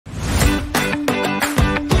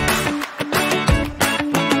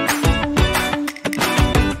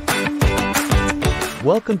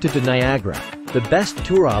Welcome to ToNiagara, the best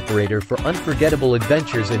tour operator for unforgettable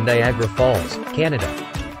adventures in Niagara Falls, Canada.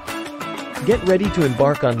 Get ready to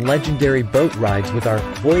embark on legendary boat rides with our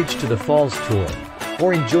Voyage to the Falls tour,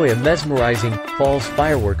 or enjoy a mesmerizing Falls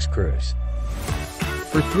fireworks cruise.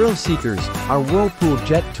 For thrill seekers, our Whirlpool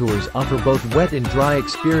Jet Tours offer both wet and dry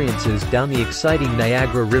experiences down the exciting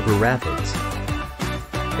Niagara River Rapids.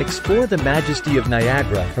 Explore the majesty of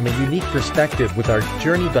Niagara from a unique perspective with our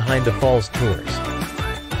Journey Behind the Falls tours.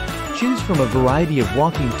 Choose from a variety of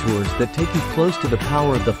walking tours that take you close to the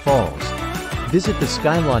power of the falls. Visit the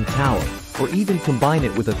Skylon Tower, or even combine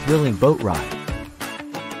it with a thrilling boat ride.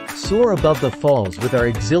 Soar above the falls with our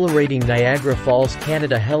exhilarating Niagara Falls,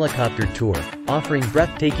 Canada helicopter tour, offering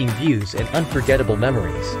breathtaking views and unforgettable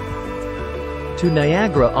memories.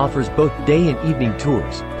 ToNiagara offers both day and evening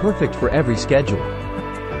tours, perfect for every schedule.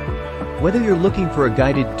 Whether you're looking for a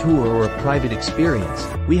guided tour or a private experience,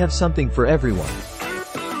 we have something for everyone.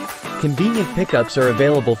 Convenient pickups are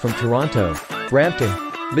available from Toronto, Brampton,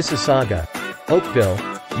 Mississauga, Oakville,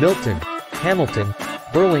 Milton, Hamilton,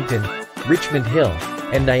 Burlington, Richmond Hill,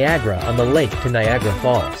 and Niagara on the lake to Niagara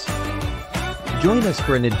Falls. Join us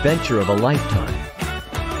for an adventure of a lifetime.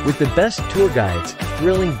 With the best tour guides,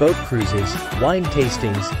 thrilling boat cruises, wine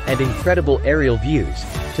tastings, and incredible aerial views,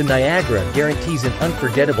 ToNiagara guarantees an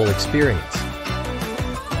unforgettable experience.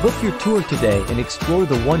 Book your tour today and explore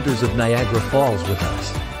the wonders of Niagara Falls with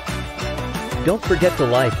us. Don't forget to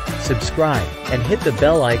like, subscribe, and hit the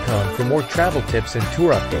bell icon for more travel tips and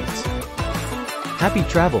tour updates. Happy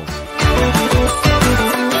travels!